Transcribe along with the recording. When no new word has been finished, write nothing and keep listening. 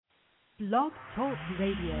Blog Talk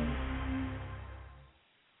Radio.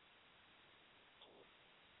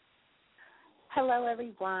 Hello,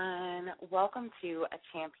 everyone. Welcome to A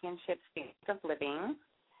Championship State of Living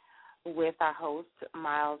with our host,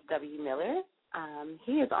 Myles W. Miller.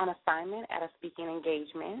 He is on assignment at a speaking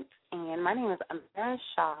engagement, and my name is Amira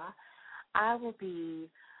Shah. I will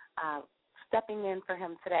be stepping in for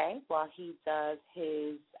him today while he does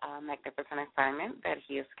his magnificent assignment that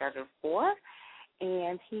he is scheduled for,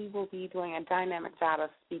 and he will be doing a dynamic job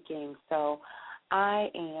of speaking. So I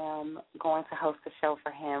am going to host the show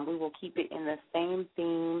for him. We will keep it in the same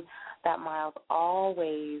theme that Myles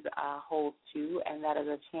always holds to, and that is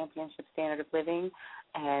a championship standard of living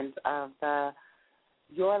and of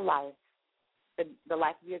your life. The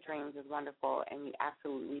life of your dreams is wonderful, and you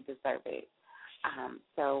absolutely deserve it.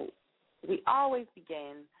 So we always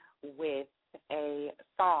begin with a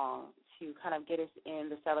song to kind of get us in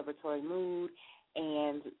the celebratory mood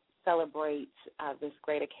and celebrate this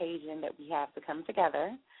great occasion that we have to come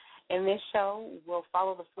together. In this show, we'll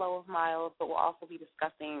follow the flow of Myles, but we'll also be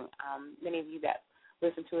discussing, many of you that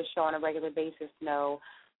listen to a show on a regular basis know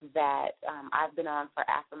that I've been on for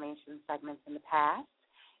affirmation segments in the past,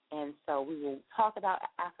 and so we will talk about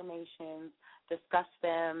affirmations, discuss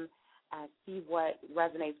them, see what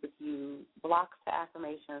resonates with you, blocks to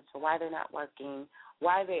affirmations, to why they're not working,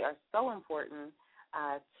 why they are so important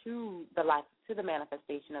to the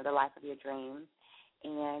manifestation of the life of your dreams,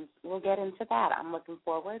 and we'll get into that. I'm looking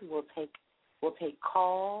forward. We'll take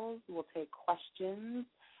calls, we'll take questions,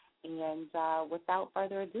 and without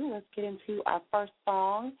further ado, let's get into our first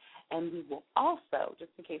song. And we will also,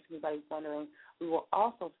 just in case anybody's wondering, we will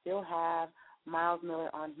also still have Myles Miller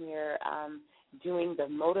on here doing the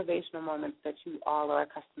motivational moments that you all are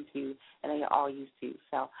accustomed to and that you're all used to.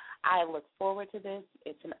 So I look forward to this.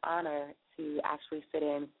 It's an honor to actually sit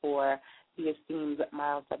in for the esteemed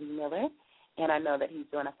Myles W. Miller, and I know that he's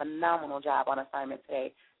doing a phenomenal job on assignment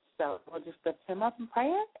today. So we'll just lift him up in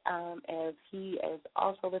prayer as he is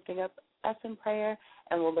also lifting up us in prayer,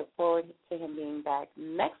 and we'll look forward to him being back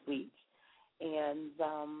next week. And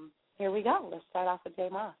here we go. Let's start off with J.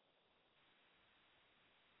 Moss.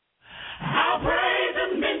 I'll praise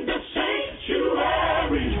him in the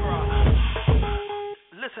sanctuary.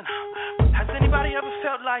 Listen, has anybody ever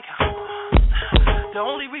felt like the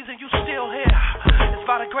only reason you still here is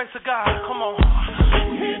by the grace of God? Come on.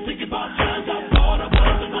 Sitting here thinking about times I thought I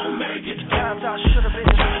wasn't gonna make it. Times I should have been.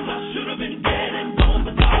 Times I should have been dead and gone,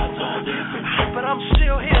 but God's all different. But I'm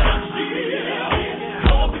still here. I'm still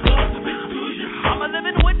here. All because of His goodness. I'm a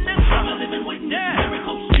living witness. I'm a living witness. Yeah.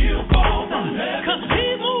 Miracles still fall from heaven. 'Cause He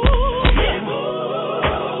moves. He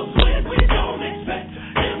moves when we don't expect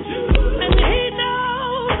Him to. And He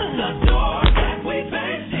knows the door that we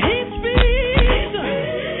face. He speaks.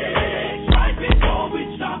 Right before we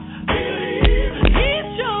stop believing. He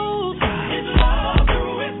shows His love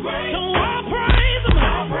through His grace. So I'll praise Him.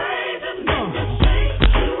 I'll praise Him in the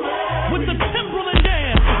sanctuary. With the timbrel and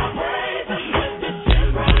dance. I'll praise Him with the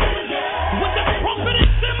timbrel and dance. With the trumpet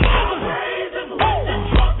and cymbals. I'll praise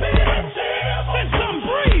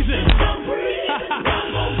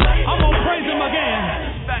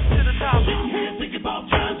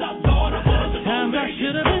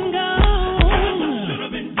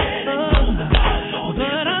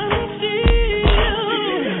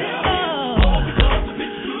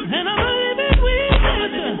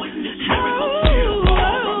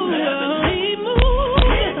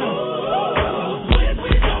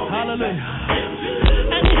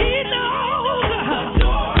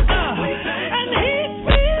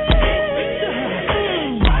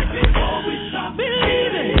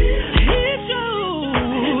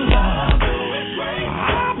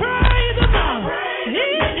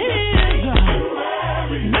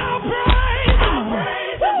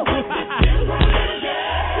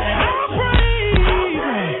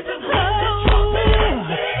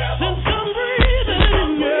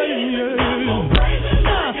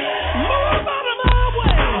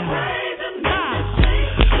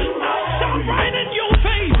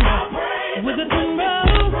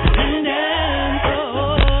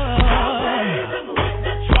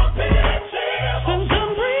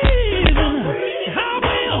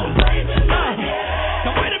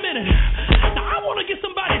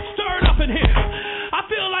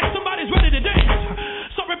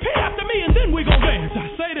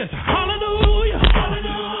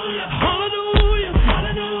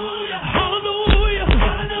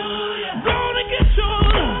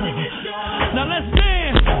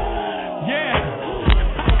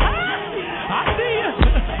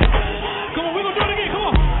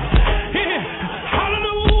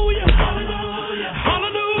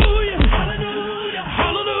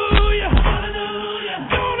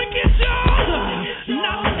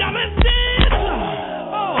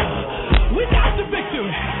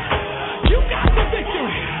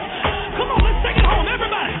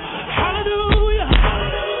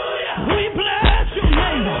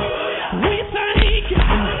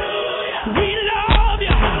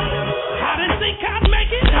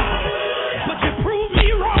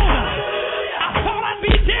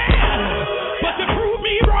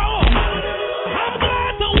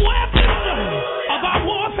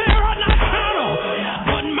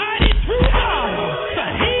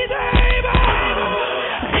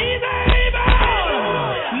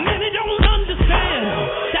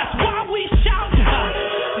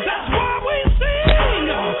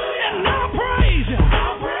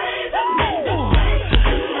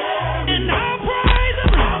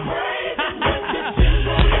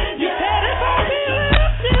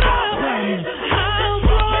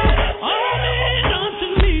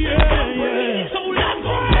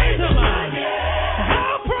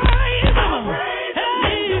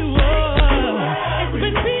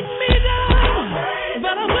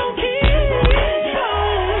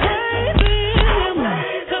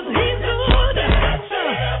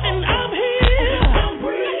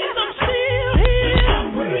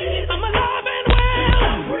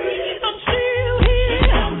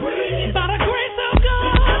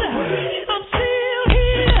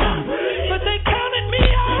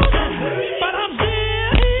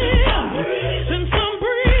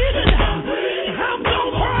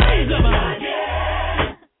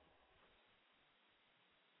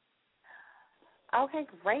Okay,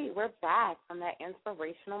 great. We're back from that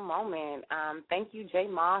inspirational moment. Thank you, Jay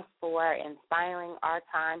Moss, for inspiring our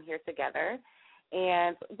time here together.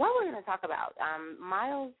 And what we're going to talk about,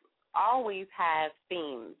 Myles always has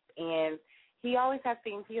themes, and he always has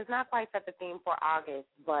themes. He has not quite set the theme for August,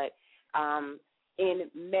 but in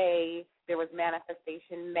May, there was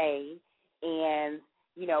Manifestation May, and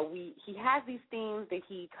he has these themes that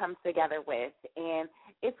he comes together with, and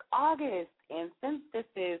it's August, and since this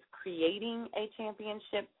is creating a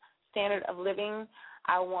championship standard of living,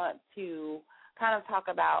 I want to kind of talk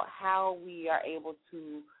about how we are able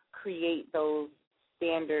to create those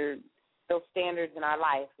standards in our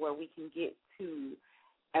life where we can get to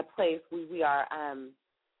a place where we are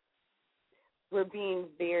we're being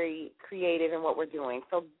very creative in what we're doing.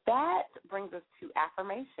 So that brings us to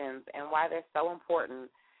affirmations and why they're so important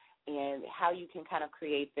and how you can kind of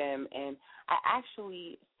create them. And I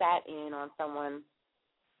actually sat in on someone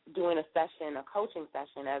doing a coaching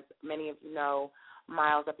session. As many of you know,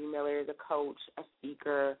 Myles W. Miller is a coach, a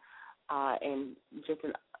speaker, and just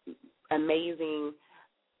an amazing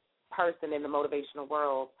person in the motivational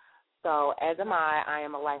world. So as am I. I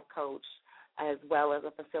am a life coach, as well as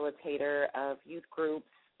a facilitator of youth groups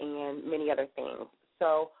and many other things.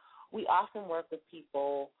 So we often work with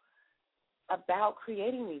people about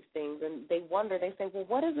creating these things, and they say, well,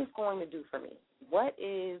 what is this going to do for me? What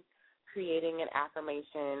is creating an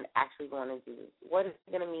affirmation actually going to do? What is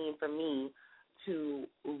it going to mean for me to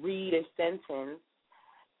read a sentence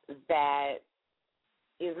that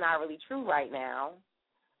is not really true right now?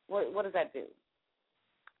 What does that do?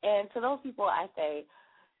 And to those people, I say,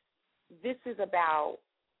 this is about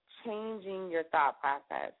changing your thought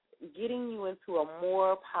process, getting you into a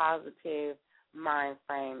more positive mind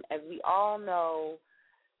frame. As we all know,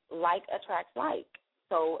 like attracts like.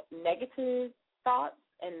 So negative thoughts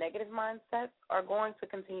and negative mindsets are going to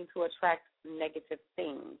continue to attract negative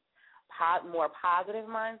things. More positive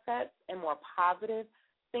mindsets and more positive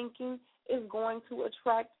thinking is going to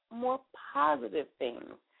attract more positive things.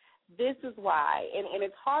 This is why, and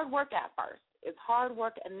it's hard work at first. It's hard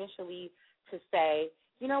work initially to say,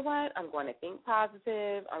 you know what, I'm going to think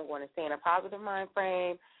positive. I'm going to stay in a positive mind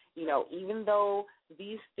frame. Even though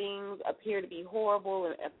these things appear to be horrible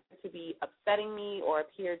and appear to be upsetting me or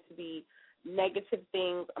appear to be negative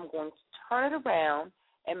things, I'm going to turn it around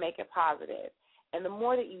and make it positive. And the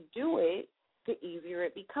more that you do it, the easier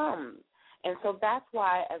it becomes. And so that's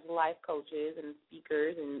why, as life coaches and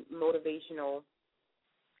speakers and motivational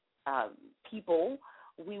people,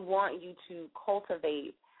 we want you to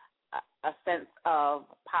cultivate a sense of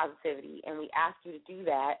positivity, and we ask you to do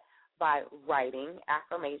that by writing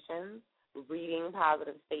affirmations, reading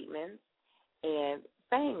positive statements, and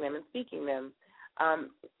saying them and speaking them.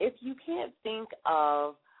 If you can't think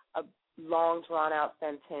of a long, drawn-out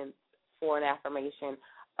sentence for an affirmation,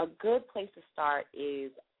 a good place to start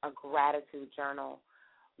is a gratitude journal.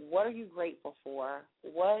 What are you grateful for?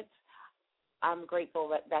 I'm grateful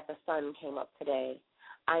that the sun came up today.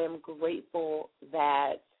 I am grateful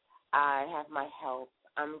that I have my health.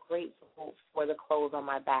 I'm grateful for the clothes on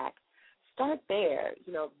my back. Start there.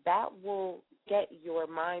 That will get your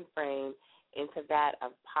mind frame into that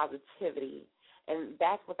of positivity. And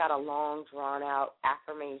that's without a long, drawn-out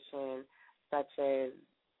affirmation such as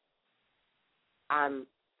I'm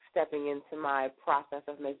stepping into my process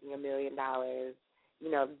of making $1 million.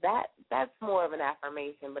 That's more of an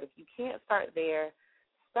affirmation. But if you can't start there,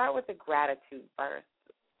 start with the gratitude first.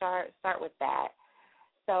 Start with that.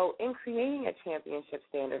 So in creating a championship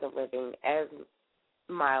standard of living, as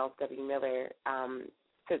Myles W. Miller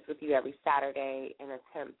sits with you every Saturday and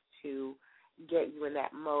attempts to get you in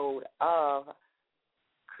that mode of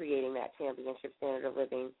creating that championship standard of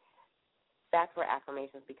living, that's where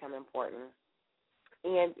affirmations become important.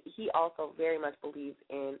 And he also very much believes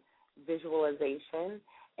in visualization,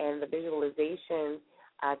 and the visualization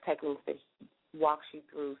techniques that he walks you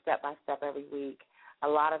through step by step every week. A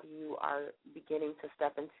lot of you are beginning to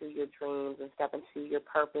step into your dreams and step into your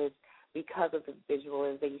purpose because of the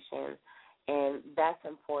visualization, and that's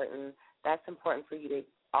important. That's important for you to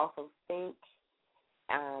also think,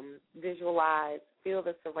 visualize, feel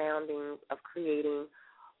the surroundings of creating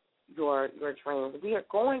your dreams. We are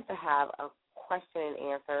going to have a question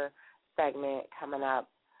and answer segment coming up.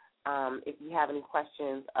 If you have any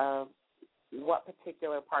questions of what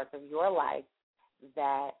particular parts of your life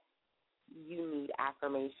that you need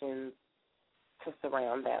affirmations to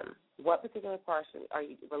surround them. What particular parts are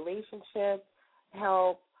you? Relationships,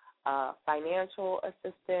 help, financial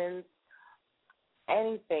assistance,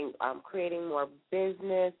 anything, creating more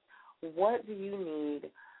business. What do you need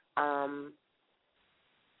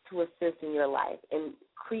to assist in your life. And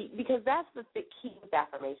because that's the key with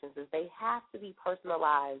affirmations is they have to be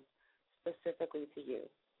personalized specifically to you.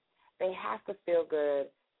 They have to feel good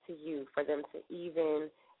to you for them to even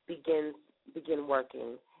begin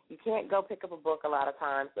working. You can't go pick up a book a lot of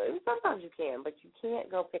times. Sometimes you can, but you can't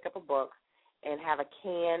go pick up a book and have a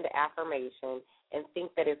canned affirmation and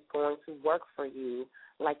think that it's going to work for you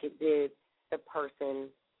like it did the person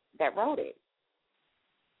that wrote it.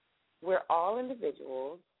 We're all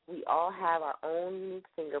individuals. We all have our own unique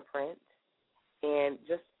fingerprint, and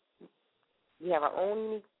we have our own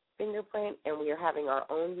unique fingerprint, and we are having our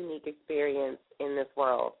own unique experience in this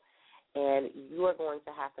world. And you are going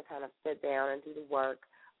to have to kind of sit down and do the work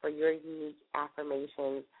for your unique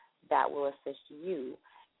affirmations that will assist you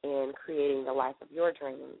in creating the life of your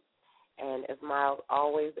dreams. And as Myles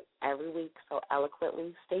always, every week, so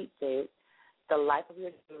eloquently states it, the life of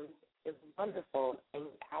your dreams is wonderful, and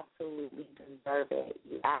you absolutely deserve it.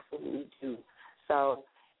 You absolutely do. So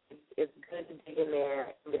it's good to dig in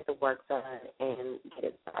there and get the work done and get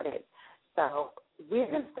it started. So we're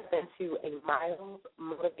going to step into a Myles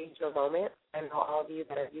motivational moment. I know all of you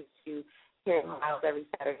that are used to hearing Myles every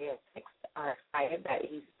Saturday at 6 are excited that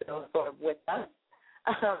he's still sort of with us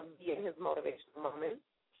via his motivational moment.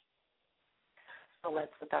 So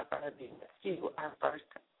let's, without further ado, let's do our first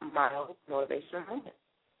Myles motivational moment.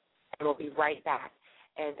 And we'll be right back.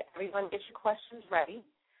 And everyone get your questions ready,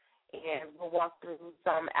 and we'll walk through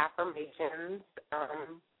some affirmations.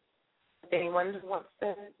 If anyone wants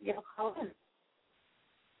to give a call in.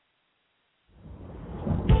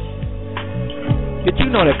 Did you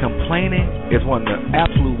know that complaining is one of the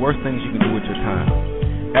absolute worst things you can do with your time?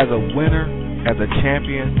 As a winner, as a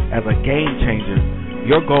champion, as a game changer,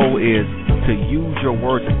 your goal is to use your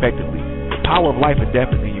words effectively. The power of life and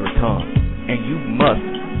death is in your tongue, and you must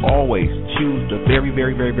always choose the very,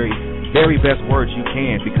 very, very, very, very best words you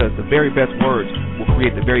can, because the very best words will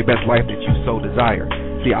create the very best life that you so desire.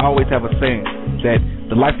 See, I always have a saying that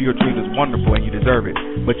the life of your dreams is wonderful and you deserve it,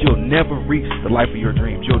 but you'll never reach the life of your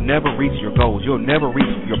dreams. You'll never reach your goals. You'll never reach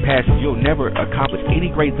your passions. You'll never accomplish any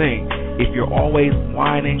great thing if you're always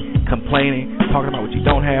whining, complaining, talking about what you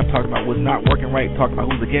don't have, talking about what's not working right, talking about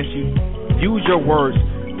who's against you. Use your words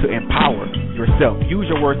to empower yourself. Use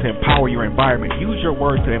your words to empower your environment. Use your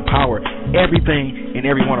words to empower everything and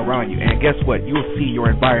everyone around you. And guess what? You'll see your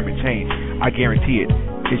environment change. I guarantee it.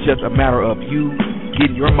 It's just a matter of you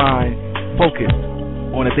getting your mind focused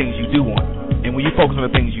on the things you do want. And when you focus on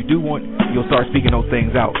the things you do want, you'll start speaking those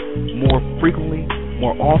things out more frequently,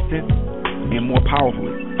 more often, and more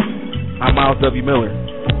powerfully. I'm Myles W. Miller,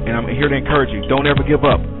 and I'm here to encourage you. Don't ever give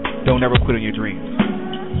up. Don't ever quit on your dreams.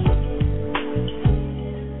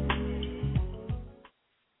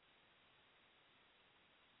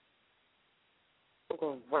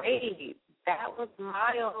 Great. That was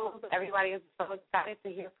Myles. Everybody is so excited to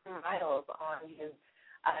hear from Myles on his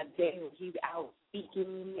day when he's out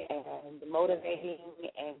speaking and motivating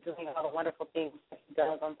and doing all the wonderful things that he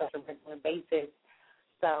does on such a regular basis.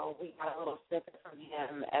 So we got a little snippet from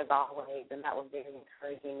him, as always, and that was very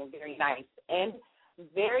encouraging and very nice and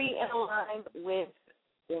very in line with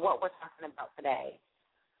what we're talking about today.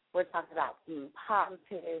 We're talking about being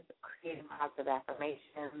positive, creating positive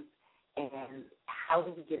affirmations, and how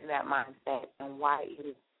do we get in that mindset and why it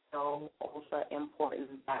is so ultra important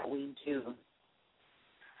that we do.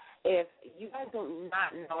 If you guys do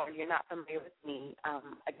not know or you're not familiar with me,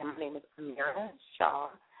 again, my name is Amira Shaw.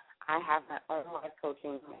 I have my own life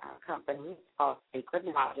coaching company called Sacred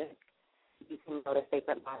Logic. You can go to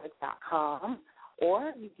sacredlogic.com,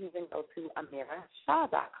 or you can even go to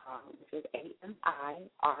amirashaw.com, which is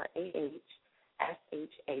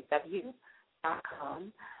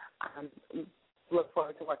AMIRAHSHAW.com. Look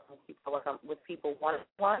forward to working with people. I work with people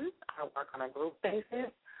one-on-one. I work on a group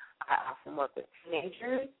basis. I often work with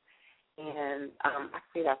teenagers, and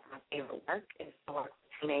actually that's my favorite work is to work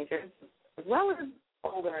with teenagers as well as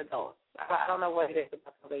older adults. I don't know what it is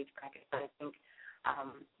about those age brackets, but I think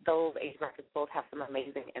those age brackets both have some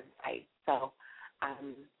amazing insight. So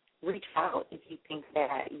reach out if you think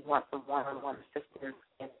that you want some one-on-one assistance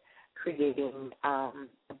in creating a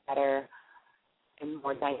better and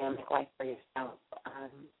more dynamic life for yourself.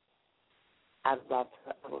 I'd love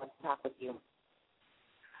to talk with you.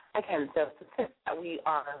 Again, so the tip that we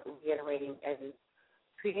are reiterating is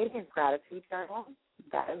creating a gratitude journal.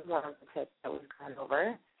 That is one of the tips that we've gone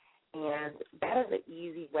over. And that is an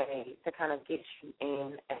easy way to kind of get you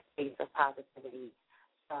in a space of positivity.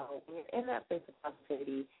 So when you're in that space of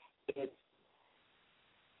positivity, it's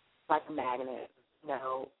like a magnet. You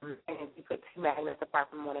know, and if you put two magnets apart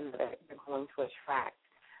from one another, they're going to attract.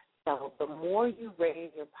 So the more you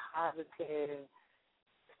raise your positive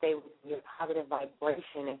stay with your positive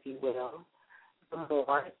vibration, if you will, the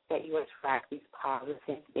more that you attract these positive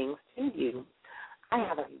things to you. I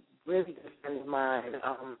have a really good friend of mine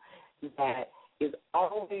that is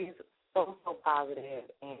always so positive,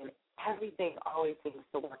 and everything always seems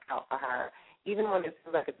to work out for her. Even when it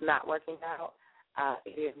feels like it's not working out,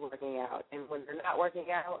 it is working out. And when they're not working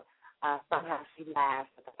out, somehow she laughs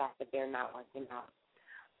at the fact that they're not working out.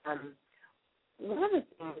 One of the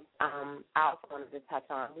things I also wanted to touch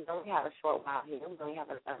on, we only have a short while here. We only have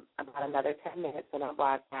about another 10 minutes in our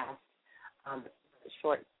broadcast, a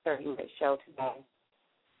short 30-minute show today.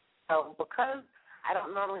 So because I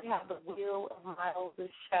don't normally have the wheel of Myles'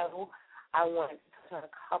 show, I wanted to touch on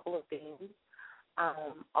a couple of things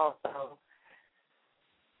also.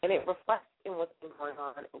 And it reflects in what's been going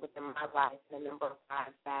on within my life and the number of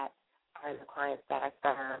lives that are in the clients that I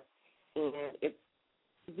serve. And it's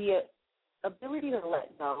the ability to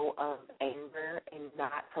let go of anger and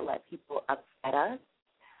not to let people upset us.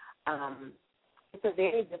 It's a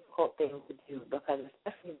very difficult thing to do because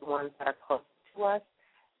especially the ones that are close to us,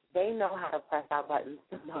 they know how to press our buttons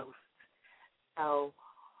the most. So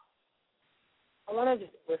I want to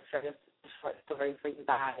just illustrate a short story for you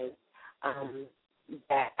guys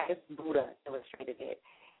that I guess Buddha illustrated it.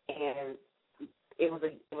 And it was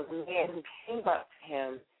a man who came up to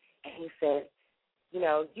him and he said, you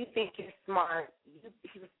know, you think you're smart.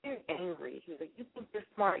 He was very angry. He was like, you think you're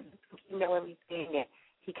smart. You think you know everything. And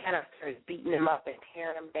he kind of started beating him up and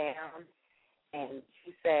tearing him down. And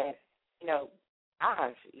he said, you know,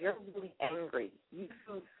 gosh, you're really angry. You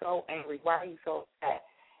seem so angry. Why are you so upset?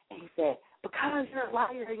 And he said, because you're a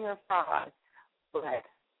liar and you're a fraud. But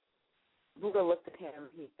Buddha looked at him.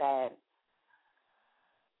 He said,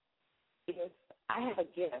 if I have a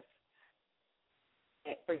gift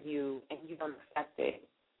for you and you don't accept it,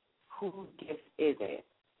 whose gift is it?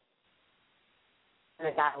 And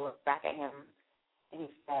the guy looked back at him and he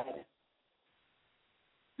said,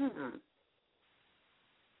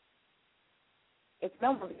 it's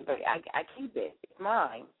no one's, but I keep it. It's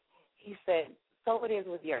mine. He said, so it is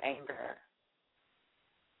with your anger.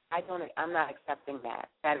 I'm not accepting that.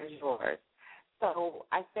 That is yours. So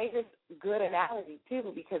I say this good analogy,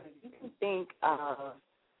 too, because if you can think of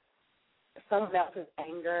someone else's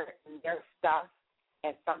anger and their stuff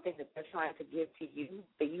as something that they're trying to give to you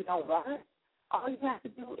that you don't want, all you have to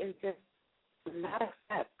do is just not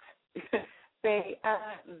accept. Say,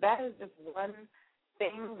 that is just one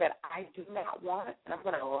thing that I do not want, and I'm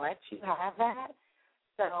going to let you have that.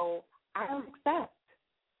 So I don't accept.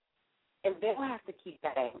 And they'll have to keep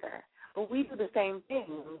that anger. But we do the same thing.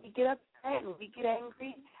 When we get upset and we get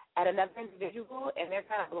angry at another individual and they're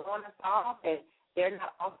kind of blowing us off and they're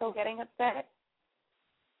not also getting upset,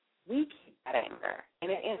 we keep that anger,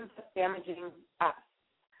 and it ends up damaging us.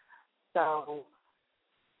 So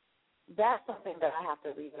that's something that I have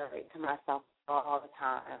to reiterate to myself all the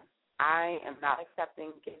time. I am not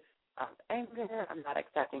accepting gifts of anger. I'm not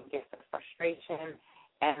accepting gifts of frustration,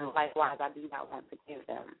 and likewise, I do not want to give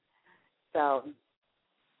them. So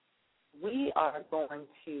we are going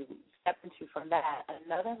to step into, from that,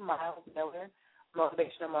 another Myles Miller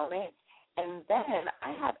motivational moment. And then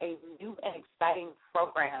I have a new and exciting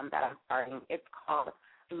program that I'm starting. It's called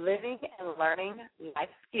Living and Learning Life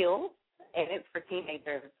Skills, and it's for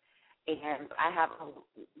teenagers. And I have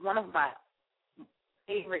one of my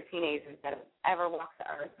favorite teenagers that has ever walked the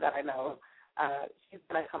earth that I know. She's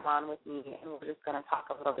going to come on with me, and we're just going to talk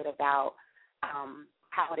a little bit about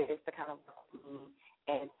how it is to kind of work with me.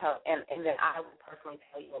 And then I will personally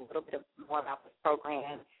tell you a little bit more about this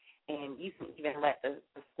program, and you can even let the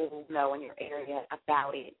schools know in your area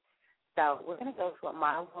about it. So we're going to go to a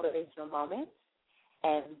Myles motivational moment,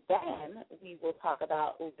 and then we will talk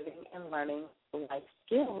about living and learning life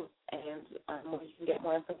skills, and where you can get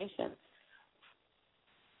more information.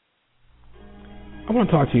 I want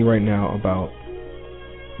to talk to you right now about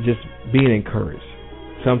just being encouraged.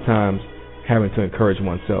 Sometimes having to encourage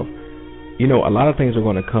oneself. You know, a lot of things are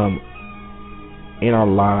going to come in our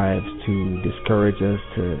lives to discourage us,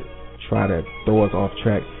 to try to throw us off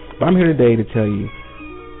track. But I'm here today to tell you,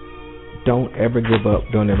 don't ever give up.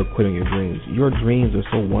 Don't ever quit on your dreams. Your dreams are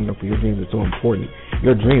so wonderful. Your dreams are so important.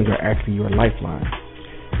 Your dreams are actually your lifeline.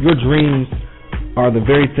 Your dreams are the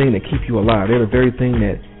very thing that keep you alive. They're the very thing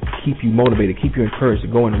that keep you motivated, keep you encouraged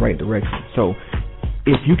to go in the right direction. So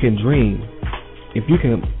if you can dream, if you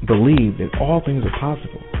can believe that all things are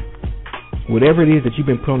possible, whatever it is that you've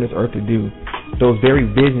been put on this earth to do, those very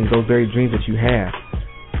visions, those very dreams that you have,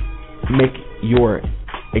 make your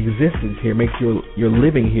existence here, make your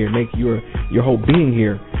living here, make your whole being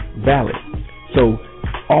here valid. So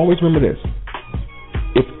always remember this.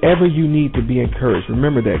 If ever you need to be encouraged,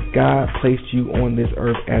 remember that God placed you on this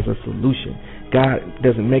earth as a solution. God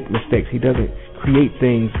doesn't make mistakes. He doesn't create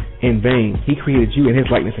things in vain. He created you in His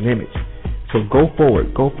likeness and image. So go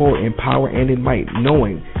forward in power and in might,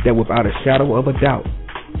 knowing that without a shadow of a doubt,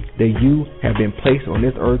 that you have been placed on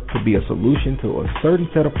this earth to be a solution to a certain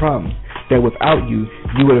set of problems that without you,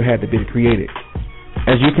 you would have had to be created.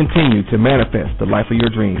 As you continue to manifest the life of your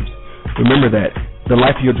dreams, remember that the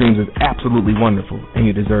life of your dreams is absolutely wonderful and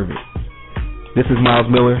you deserve it. This is Myles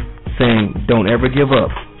Miller saying, don't ever give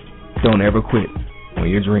up, don't ever quit on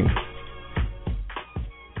your dreams.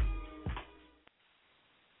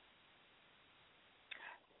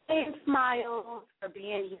 Thanks, Myles, for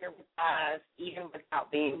being here with us, even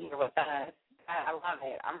without being here with us. I love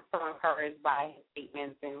it. I'm so encouraged by his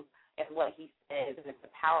statements and what he says. And it's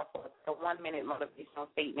it's a 1-minute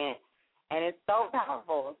motivational statement, and it's so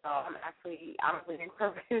powerful. So I'm actually honestly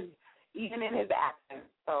encouraged even in his absence.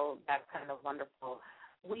 So that's kind of wonderful.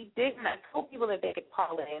 I told people that they could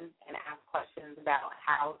call in and ask questions about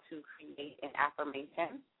how to create an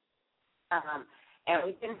affirmation. And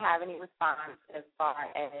we didn't have any response as far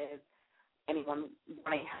as anyone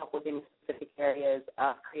wanting help with any specific areas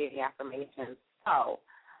of creating affirmations. So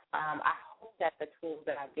I hope that the tools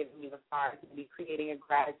that I've given you as far as maybe creating a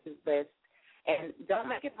gratitude list, and don't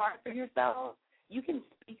make it hard for yourself. You can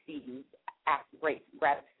speak these acts of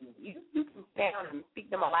gratitude. You can stand and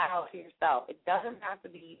speak them aloud to yourself. It doesn't have to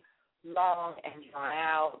be long and drawn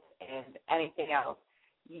out and anything else.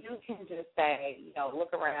 You can just say,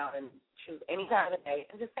 look around and choose any time of the day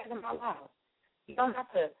and just say them out loud. You don't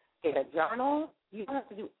have to get a journal. You don't have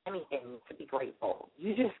to do anything to be grateful.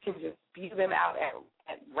 You just can just spew them out at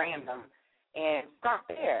random and start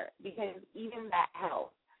there, because even that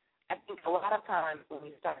helps. I think a lot of times when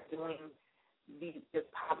we start doing this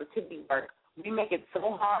positivity work, we make it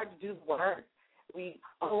so hard to do the work. I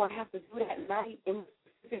have to do it at night in a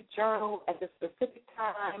specific journal at a specific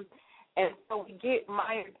time. And so we get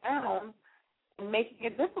mired down and making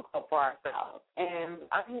it difficult for ourselves. And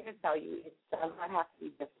I'm here to tell you, it does not have to be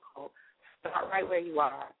difficult. Start right where you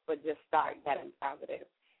are, but just start getting positive.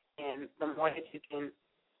 And the more that you can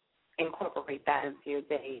incorporate that into your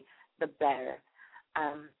day, the better.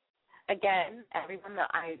 Again, everyone,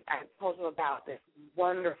 I told you about this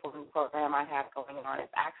wonderful new program I have going on.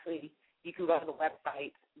 It's actually, you can go to the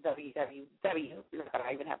website, www, not that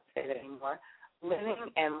I even have to say that anymore,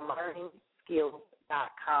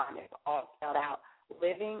 livingandlearningskills.com. It's all spelled out,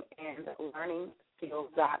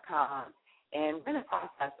 livingandlearningskills.com. And we're in the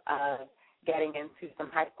process of getting into some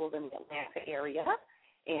high schools in the Atlanta area,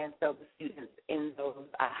 and so the students in those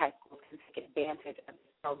high schools can take advantage of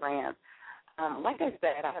this program. Like I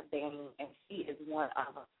said, I have Danny, and she is one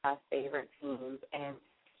of our favorite teams, and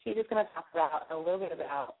she's just going to talk about a little bit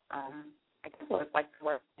about, I guess, what it's like to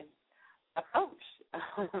work with a coach.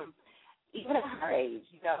 Even at her age,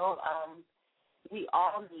 we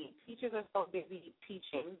all need. Teachers are so busy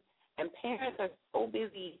teaching, and parents are so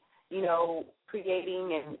busy,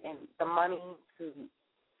 creating and the money to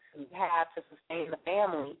have to sustain the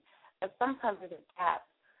family, that sometimes there's a gap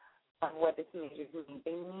of what the teenagers need.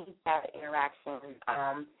 They need that interaction.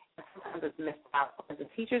 And sometimes it's missed out because the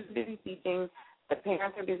teachers are busy teaching, the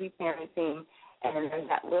parents are busy parenting, and there's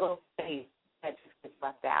that little space that just gets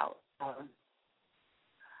left out.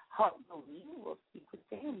 Hopefully, we'll speak with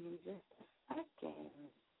Danny in just a second.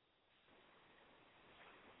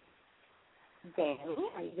 Danny,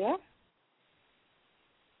 are you there?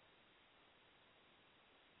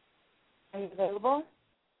 Are you available?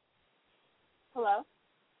 Hello?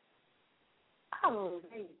 Oh,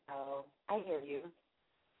 there you go. I hear you.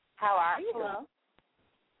 How are you? Hello?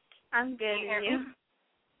 I'm good, and you?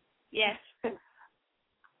 Yes.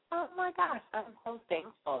 Oh, my gosh, I'm so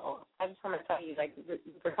thankful. I just want to tell you,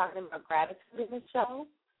 we're talking about gratitude in the show.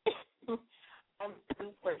 I'm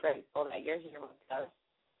super grateful that you're here with us.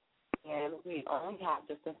 And we only have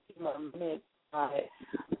just a few more minutes, but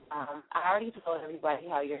I already told everybody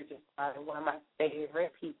how you're just one of my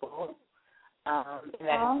favorite people, and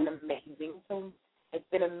that it's been amazing. So it's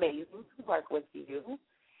been amazing to work with you.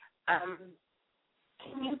 Can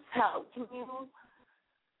you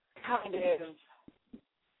kind of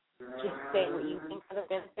just say what you think are the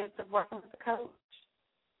benefits of working with a coach?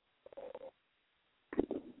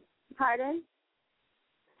 Pardon?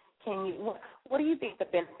 What do you think the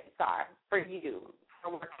benefits are for you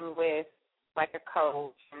for working with like a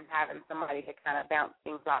coach and having somebody to kind of bounce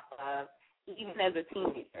things off of, even as a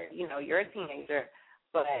teenager? You're a teenager,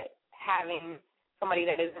 but having somebody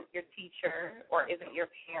that isn't your teacher or isn't your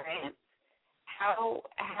parent, how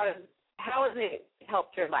has it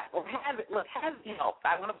helped your life? Or has it helped?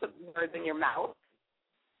 I want to put words in your mouth.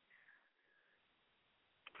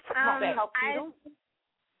 Has it helped you?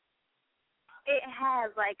 It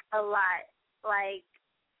has, like, a lot. Like,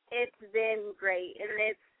 it's been great, and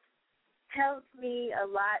it's helped me a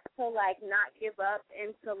lot to, like, not give up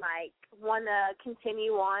and to, like, want to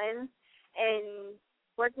continue on. And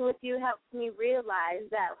working with you helps me realize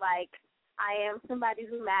that, like, I am somebody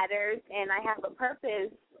who matters and I have a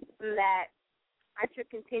purpose that I should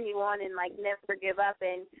continue on and, like, never give up.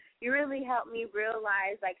 And you really helped me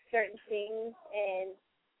realize, like, certain things in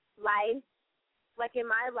life, like, in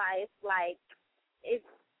my life, like, it's,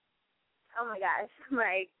 oh, my gosh,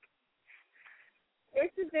 like,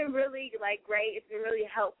 this has been really, like, great. It's been really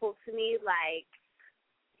helpful to me. Like,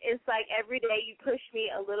 it's like every day you push me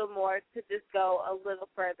a little more to just go a little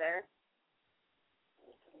further.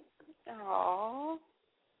 Oh,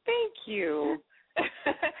 thank you.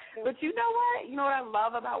 But you know what? You know what I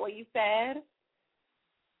love about what you said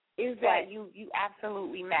is that you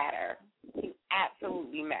absolutely matter. You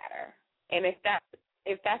absolutely matter. And if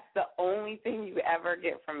that's the only thing you ever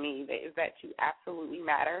get from me, is that you absolutely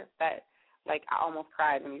matter, that, like, I almost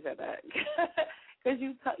cried when you said that. Because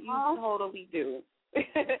you totally do.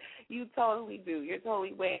 You totally do. You're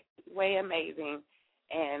totally way amazing,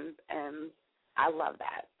 and I love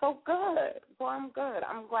that. So good. Well, I'm good.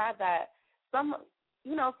 I'm glad that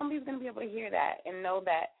somebody's going to be able to hear that and know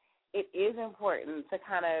that it is important to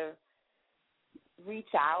kind of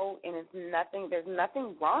reach out, and there's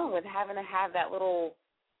nothing wrong with having to have that little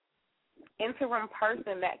interim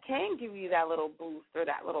person that can give you that little boost or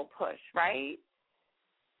that little push, right?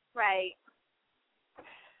 Right.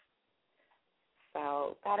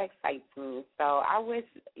 So that excites me. So I wish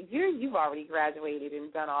you've already graduated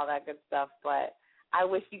and done all that good stuff, but I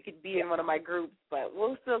wish you could be in one of my groups. But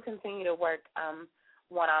we'll still continue to work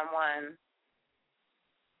one-on-one.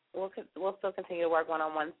 We'll still continue to work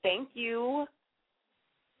one-on-one. Thank you.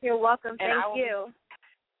 You're welcome. Thank you.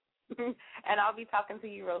 And I'll be talking to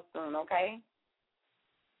you real soon, okay?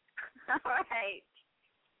 All right.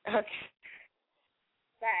 Okay.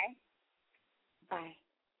 Bye. Bye.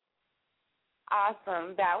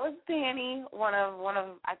 Awesome. That was Danny. One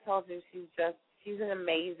of I told you she's an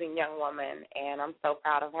amazing young woman, and I'm so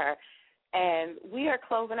proud of her. And we are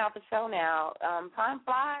closing out the show now. Time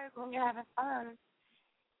flies when you're having fun.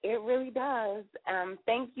 It really does.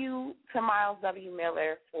 Thank you to Myles W.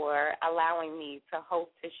 Miller for allowing me to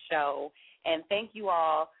host his show, and thank you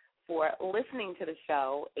all for listening to the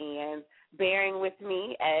show and bearing with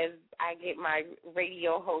me as I get my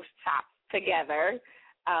radio host chops together.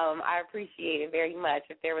 I appreciate it very much.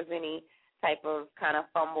 If there was any type of kind of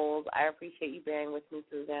fumbles, I appreciate you bearing with me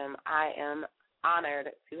through them. I am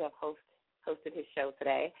honored to have hosted his show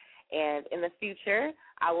today. And in the future,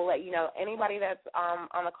 I will let you know. Anybody that's on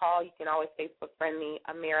the call, you can always Facebook friend me,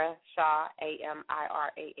 Amira Shaw,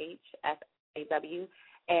 AMIRAHSAW.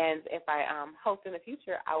 And if I host in the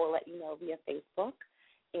future, I will let you know via Facebook.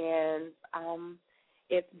 And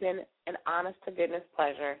it's been an honest-to-goodness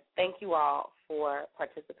pleasure. Thank you all for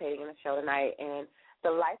participating in the show tonight. And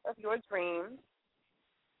the life of your dreams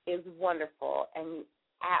is wonderful, and you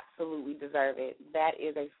absolutely deserve it. That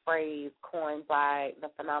is a phrase coined by the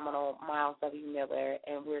phenomenal Myles W. Miller,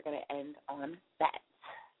 and we're going to end on that.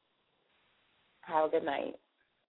 Have a good night.